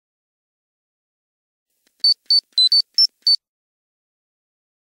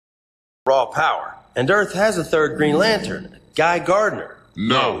raw power. And Earth has a third Green Lantern, Guy Gardner.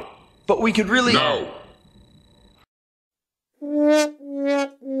 No. But we could really... No.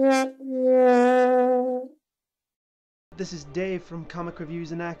 This is Dave from Comic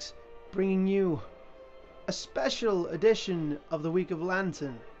Reviews and Acts, bringing you a special edition of the Week of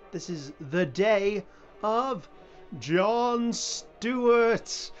Lantern. This is the day of John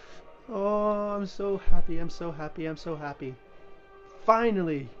Stewart. Oh, I'm so happy, I'm so happy, I'm so happy.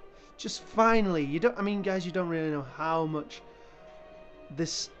 Finally, just finally. Guys, you don't really know how much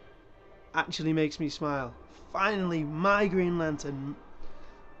this actually makes me smile. Finally, my Green Lantern.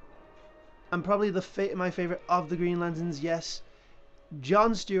 I'm probably my favorite of the Green Lanterns, yes.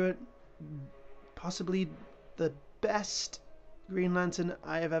 John Stewart, possibly the best Green Lantern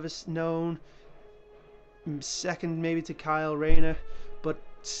I have ever known. Second maybe to Kyle Rayner, but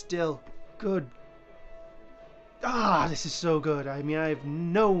still good. This is so good. I mean, I have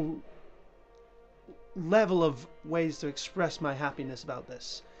no level of ways to express my happiness about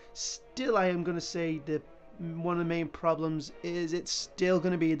this. Still, I am going to say that one of the main problems is it's still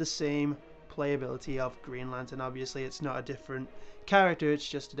going to be the same playability of Green Lantern. Obviously, it's not a different character, it's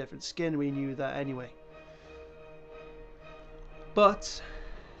just a different skin. We knew that anyway. But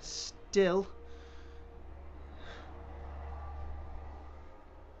still,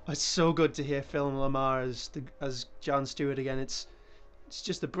 it's so good to hear Phil Lamar as John Stewart again. It's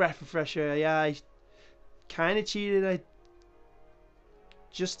just a breath of fresh air. Yeah, I kind of cheated.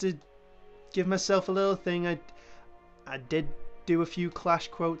 Just to give myself a little thing, I did do a few Clash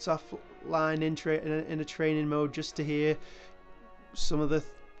quotes offline in a training mode just to hear some of the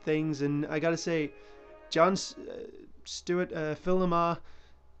things, and I gotta say, John Stewart, Phil Lamar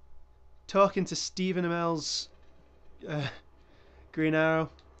talking to Stephen Amell's Green Arrow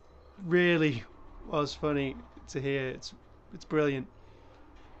really was funny to hear. It's brilliant.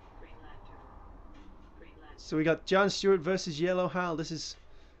 So we got John Stewart versus Yellow Hal. That's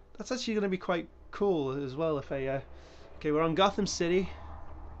actually going to be quite cool as well. Okay, we're on Gotham City.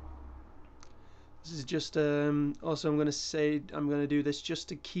 This is just also I'm going to say I'm going to do this just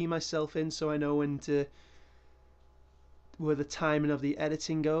to key myself in so I know where the timing of the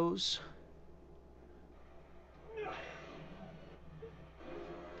editing goes.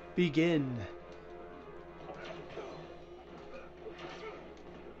 Begin.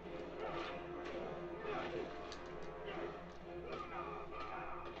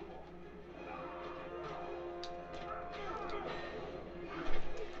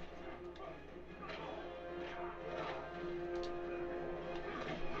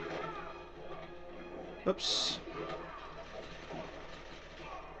 Oops.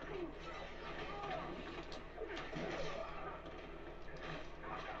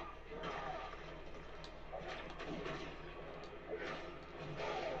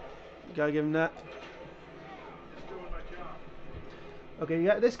 Gotta give him that. Okay,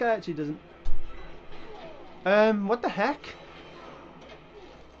 yeah, this guy actually doesn't. What the heck?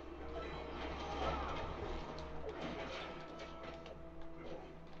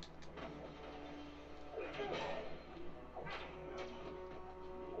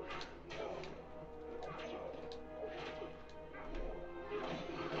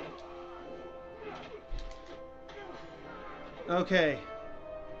 Okay.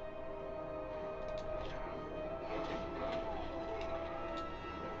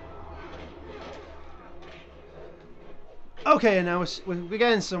 Okay, now we're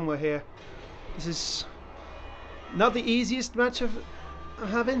getting somewhere here. This is not the easiest match I'm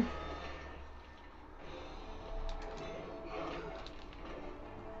having.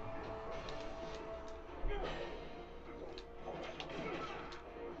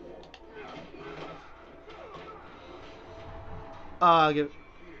 I'll give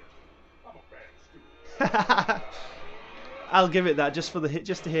I'll give it that just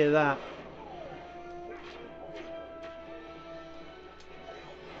to hear that.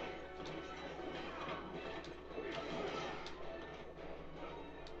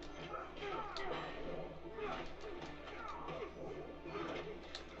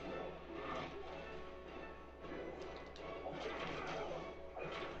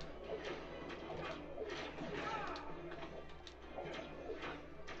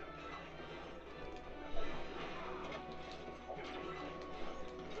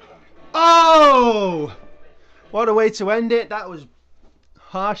 Oh! What a way to end it. That was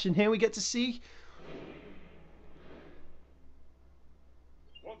harsh, and here we get to see.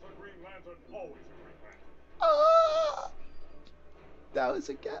 Once a Green Lantern, always a Green Lantern. Oh! That was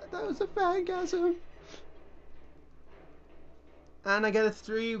a fangasm. And I get a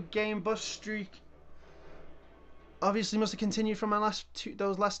 3-game bust streak. obviously must have continued from my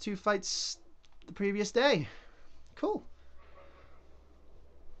those last two fights the previous day. Cool.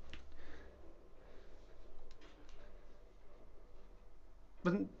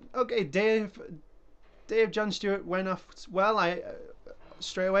 But okay, day of Jon Stewart went off well. I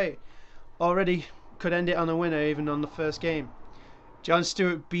straight away already could end it on a winner even on the first game. Jon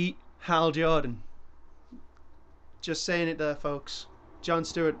Stewart beat Hal Jordan. Just saying it there, folks. Jon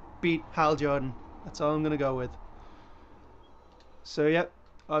Stewart beat Hal Jordan. That's all I'm gonna go with. So yep,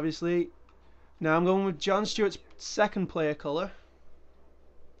 obviously now I'm going with Jon Stewart's second player colour,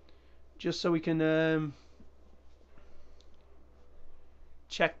 just so we can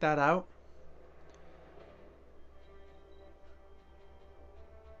check that out.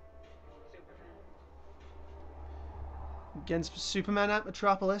 Against Superman at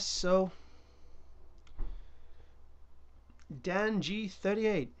Metropolis, so Dan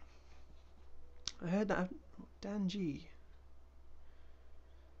G38. I heard that. Dan G.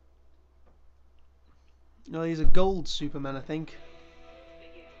 No, he's a gold Superman, I think.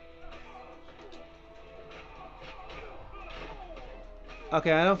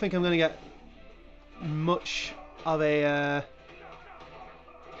 Okay, I don't think I'm going to get much of a...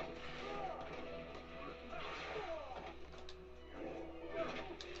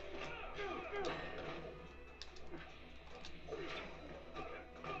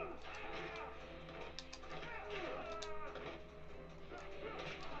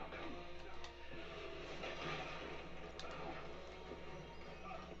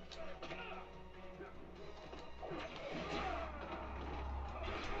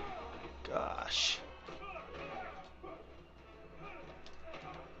 Gosh.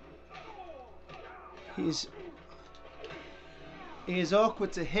 He is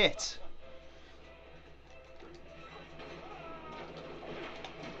awkward to hit.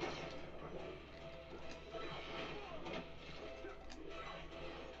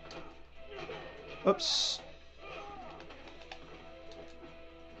 Oops.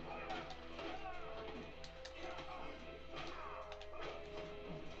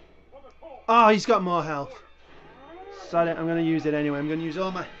 Oh, he's got more health. Sorry, I'm going to use it anyway. I'm going to use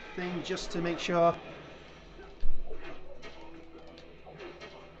all my thing just to make sure.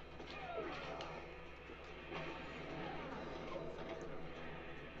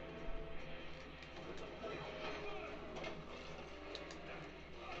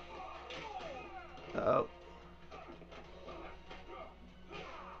 Uh-oh.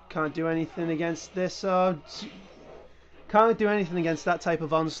 Can't do anything against this. Can't do anything against that type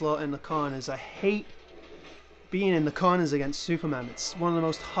of onslaught in the corners. I hate being in the corners against Superman. It's one of the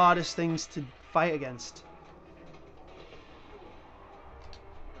most hardest things to fight against.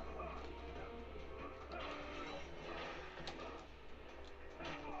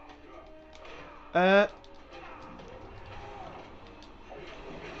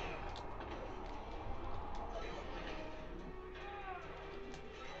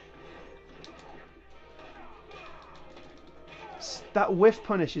 That whiff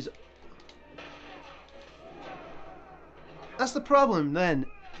punish is... That's the problem then.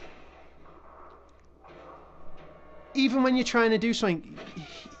 Even when you're trying to do something,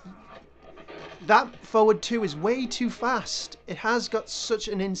 that forward 2 is way too fast. It has got such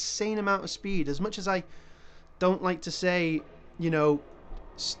an insane amount of speed. As much as I don't like to say, you know,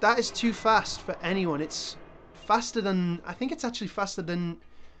 that is too fast for anyone. It's faster than... I think it's actually faster than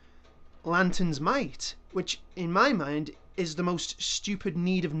Lantern's Might, which in my mind is the most stupid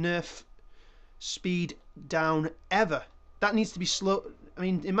need of nerf speed down ever. That needs to be slow. I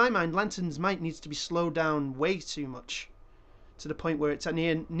mean, in my mind, Lantern's Might needs to be slowed down way too much, to the point where it's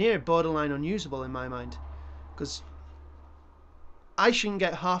near borderline unusable in my mind. Because I shouldn't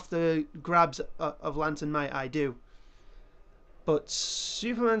get half the grabs of Lantern Might I do. But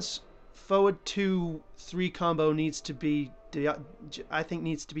Superman's forward 2-3 combo needs to be, I think,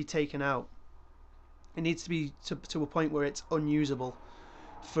 needs to be taken out. It needs to be to a point where it's unusable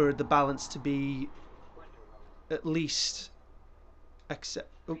for the balance to be at least accept.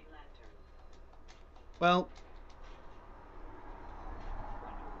 Oh. Well,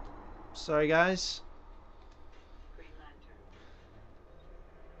 sorry guys.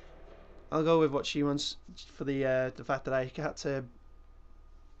 I'll go with what she wants for the fact that I had to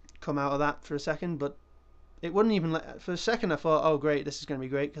come out of that for a second, but it wouldn't even let. For a second, I thought, "Oh, great, this is going to be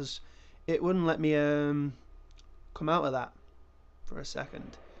great," because it wouldn't let me come out of that for a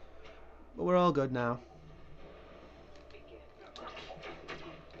second. But we're all good now.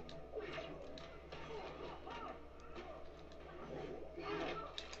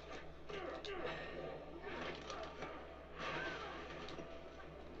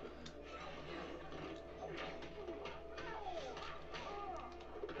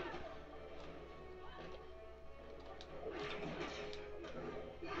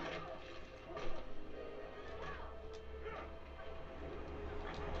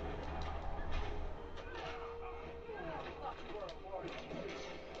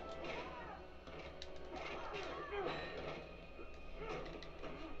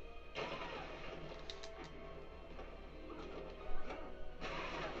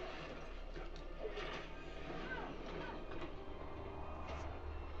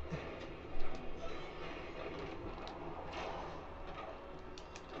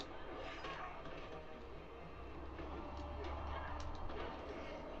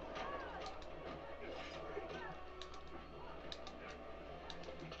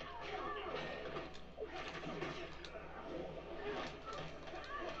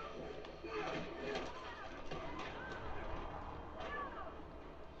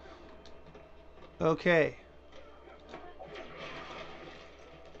 Okay.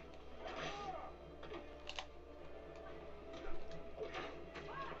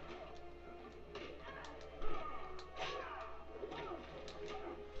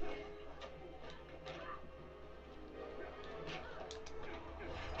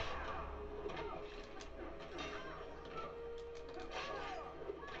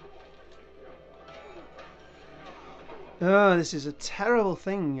 Oh, this is a terrible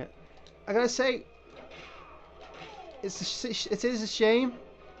thing. I gotta say, it is a shame.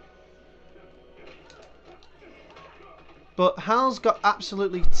 But Hal's got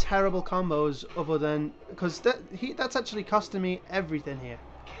absolutely terrible combos other than... Because that's actually costing me everything here.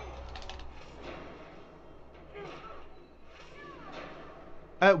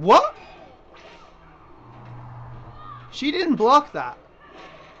 What? She didn't block that.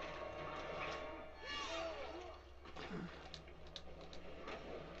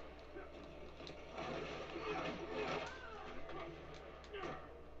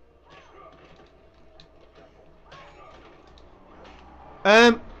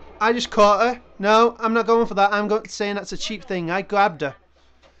 I just caught her. No, I'm not going for that. I'm saying that's a cheap thing. I grabbed her.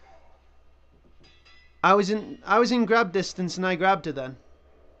 I was in grab distance and I grabbed her then.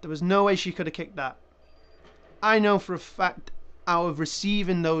 There was no way she could have kicked that. I know for a fact out of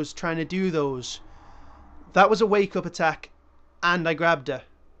receiving those, trying to do those, that was a wake up attack and I grabbed her.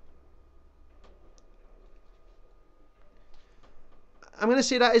 I'm going to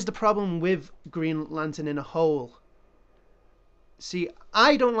say that is the problem with Green Lantern in a whole. See,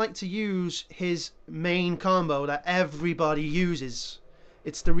 I don't like to use his main combo that everybody uses.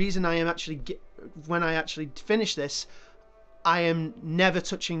 It's the reason I am actually, when I actually finish this, I am never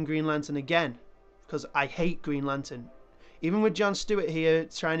touching Green Lantern again. Because I hate Green Lantern. Even with John Stewart here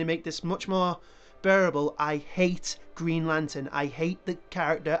trying to make this much more bearable, I hate Green Lantern. I hate the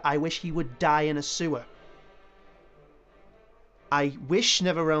character. I wish he would die in a sewer. I wish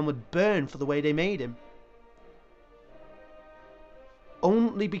NetherRealm would burn for the way they made him.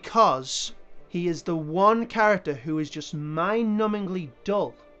 Only because he is the one character who is just mind-numbingly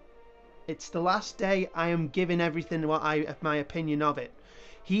dull. It's the last day I am giving everything my opinion of it.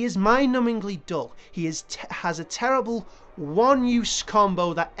 He is mind-numbingly dull. He has a terrible one-use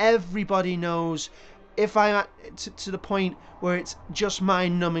combo that everybody knows. If I'm at, to the point where it's just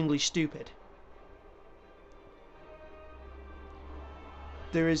mind-numbingly stupid.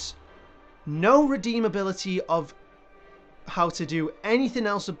 There is no redeemability of how to do anything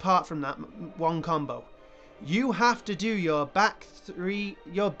else apart from that one combo. You have to do your back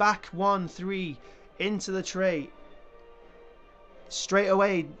 1-3 into the tray straight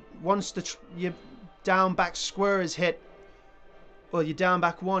away. Once your down back square is hit, or your down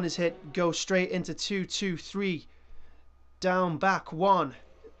back 1 is hit, go straight into 2-2-3 down back 1,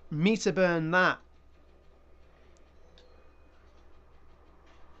 meter burn that.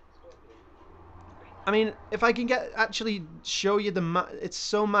 I mean, if I can actually show you it's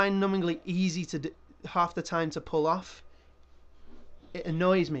so mind-numbingly easy to do, half the time to pull off. It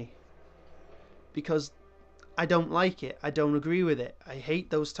annoys me because I don't like it. I don't agree with it. I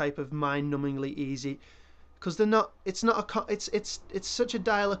hate those type of mind-numbingly easy because they're not. It's not a. It's such a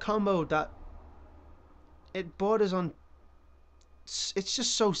dial a combo that it borders on. It's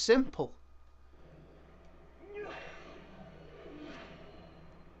just so simple.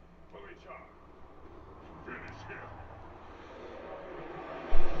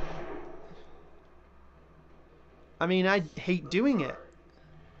 I mean, I hate doing it.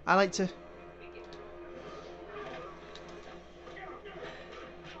 I like to...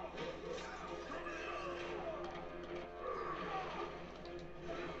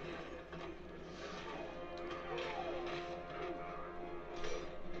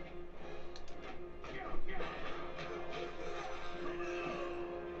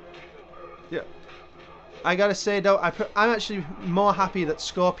 Yeah. I gotta say though, I'm actually more happy that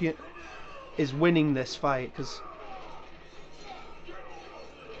Scorpion is winning this fight, because...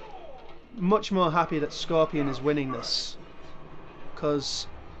 much more happy that Scorpion is winning this, because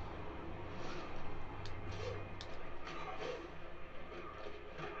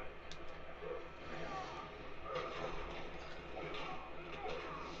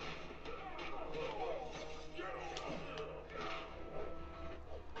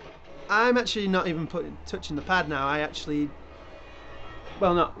I'm actually not even touching the pad now. I actually,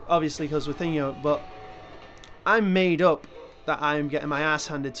 well, not obviously because we're thinking, but I'm made up that I'm getting my ass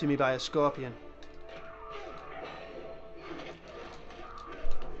handed to me by a Scorpion.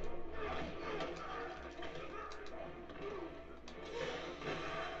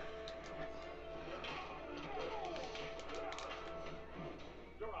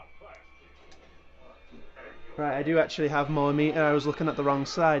 Right, I do actually have more meter. I was looking at the wrong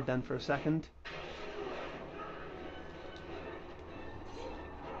side then for a second.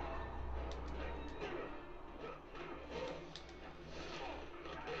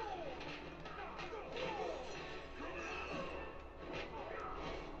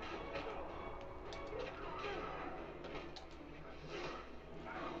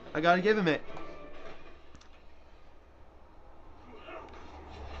 I gotta give him it.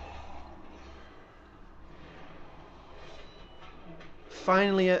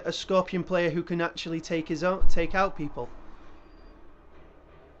 Finally, a Scorpion player who can actually take out people.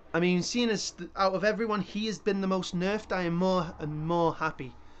 I mean, seeing as out of everyone, he has been the most nerfed, I am more and more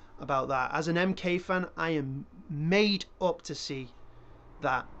happy about that. As an MK fan, I am made up to see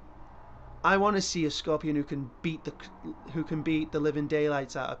that. I want to see a Scorpion who can beat the living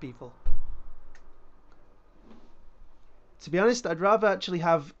daylights out of people. To be honest, I'd rather actually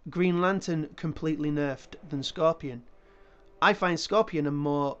have Green Lantern completely nerfed than Scorpion. I find Scorpion a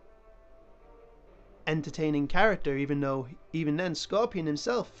more entertaining character, even though even then Scorpion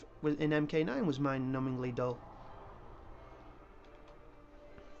himself in MK9 was mind-numbingly dull.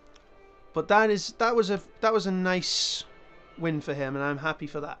 But that was a nice win for him, and I'm happy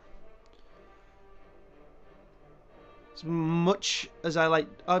for that. As much as I like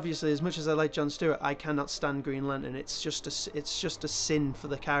John Stewart, I cannot stand Green Lantern. It's just a sin for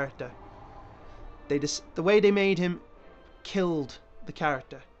the character. The way they made him killed the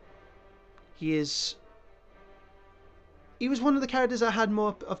character. He was one of the characters that had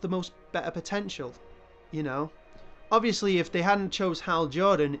more of the most better potential, you know. Obviously, if they hadn't chose Hal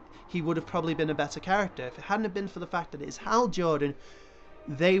Jordan, he would have probably been a better character. If it hadn't have been for the fact that it's Hal Jordan,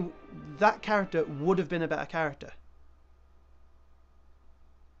 that character would have been a better character.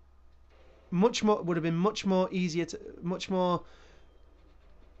 Would have been much more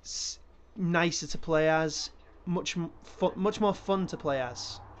nicer to play as, much more fun to play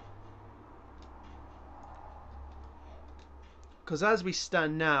as. Because as we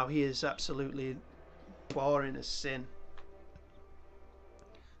stand now, he is absolutely boring as sin.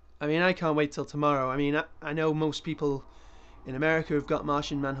 I mean, I can't wait till tomorrow. I mean, I know most people in America have got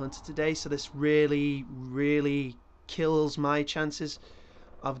Martian Manhunter today, so this really, really kills my chances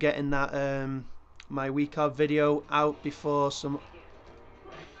of getting that my week of video out before some.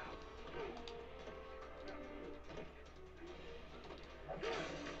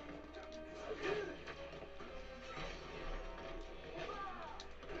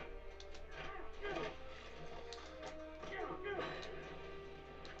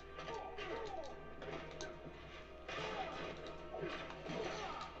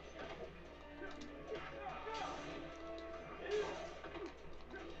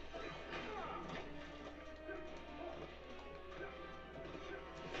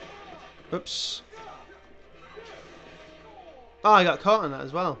 Oops. Oh, I got caught on that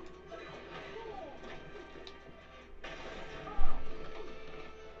as well.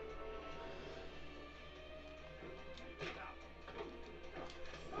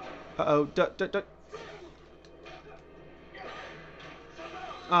 Uh-oh.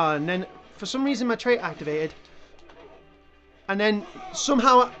 And then, for some reason, my trait activated. And then,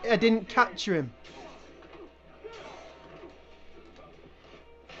 somehow, I didn't capture him.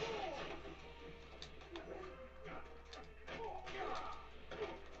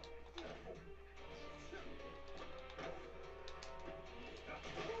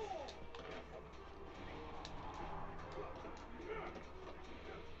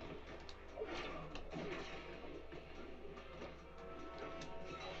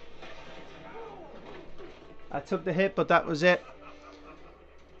 I took the hit, but that was it.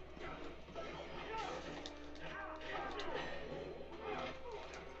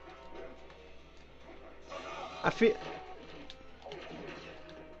 I feel.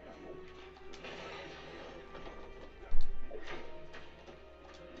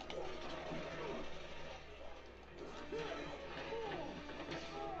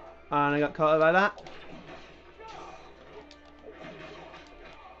 And I got caught by that.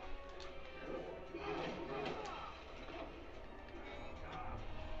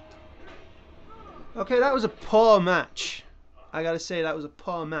 Okay, that was a poor match. I gotta say, that was a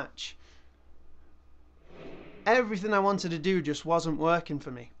poor match. Everything I wanted to do just wasn't working for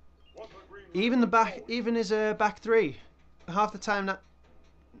me. Even his back three. Half the time that.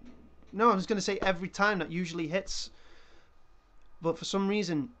 No, I was gonna say every time that usually hits. But for some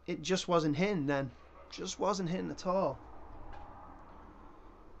reason, it just wasn't hitting then. Just wasn't hitting at all.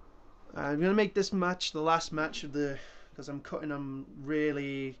 I'm gonna make this match the last match of the. Because I'm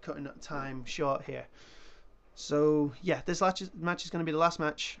really cutting that time short here. So yeah, this match is going to be the last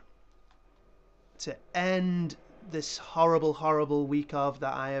match. to end this horrible, horrible week of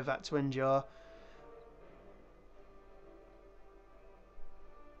that I have had to endure.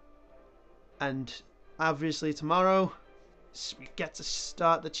 And obviously tomorrow we get to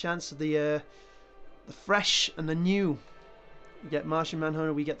start the chance of the fresh and the new. We get Martian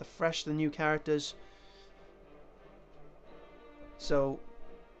Manhunter, we get the fresh, the new characters. So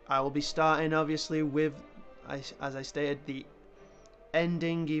I will be starting obviously with, as I stated, the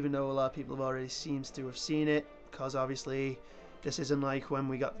ending, even though a lot of people have already seems to have seen it, because obviously this isn't like when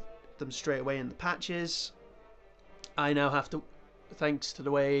we got them straight away in the patches. I now have to, thanks to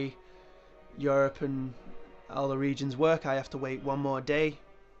the way Europe and all the regions work, I have to wait one more day.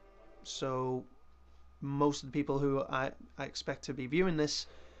 So most of the people who I expect to be viewing this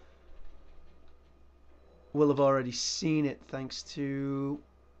will have already seen it thanks to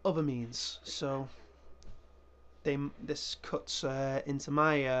other means. So this cuts into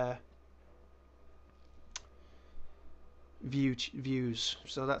my views,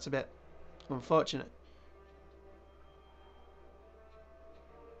 so that's a bit unfortunate.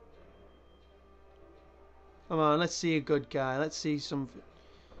 Come on, let's see a good guy. Let's see some.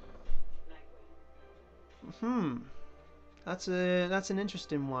 That's an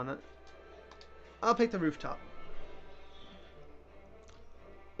interesting one. I'll pick the rooftop.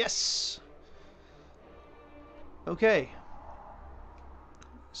 Yes. Okay.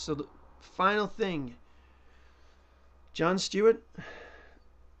 So the final thing. John Stewart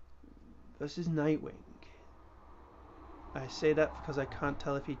versus Nightwing. I say that because I can't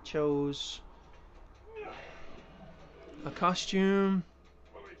tell if he chose a costume.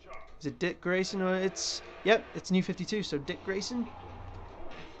 Is it Dick Grayson or it's... Yep, it's New 52, so Dick Grayson.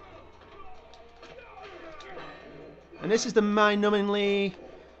 And this is the mind-numbingly...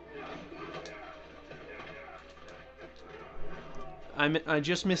 I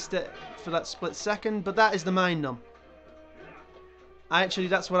just missed it for that split second, but that is the mind numb. Actually,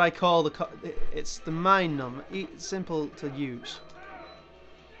 that's what I call it's the mind numb. It's simple to use.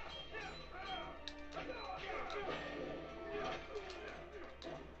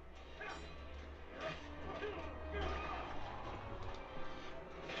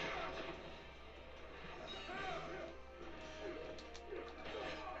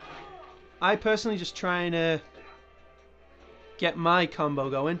 I personally just trying to get my combo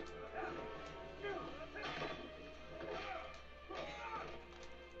going.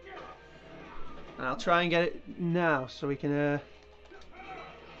 And I'll try and get it now so we can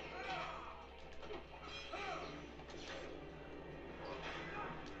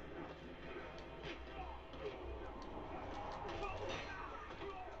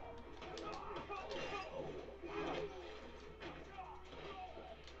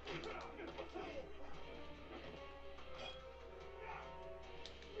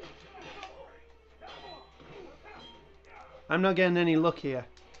I'm not getting any luck here.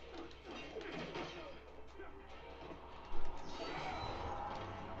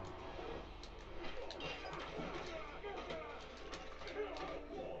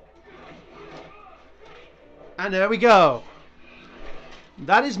 And there we go.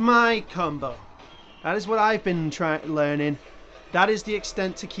 That is my combo. That is what I've been learning. That is the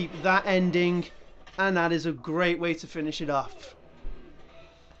extent to keep that ending, and that is a great way to finish it off.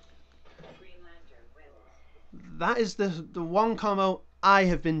 That is the one combo I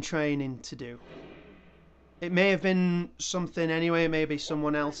have been training to do. It may have been something anyway, it may be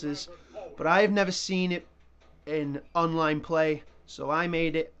someone else's, but I've never seen it in online play, so I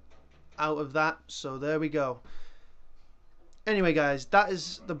made it out of that, so there we go. Anyway guys, that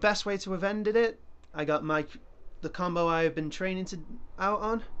is the best way to have ended it. I got the combo I have been training out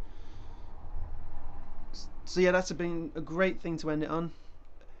on. So yeah, that's been a great thing to end it on.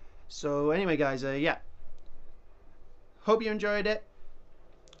 So anyway guys, yeah. Hope you enjoyed it.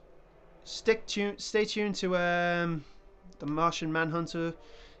 Stay tuned to the Martian Manhunter.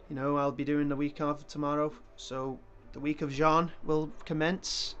 You know, I'll be doing the week of tomorrow, so the week of Jean will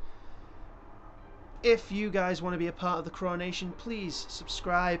commence. If you guys want to be a part of the CRAA-Nation, please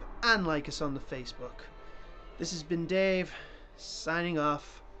subscribe and like us on the Facebook. This has been Dave, signing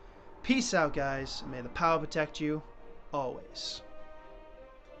off. Peace out, guys, and may the power protect you always.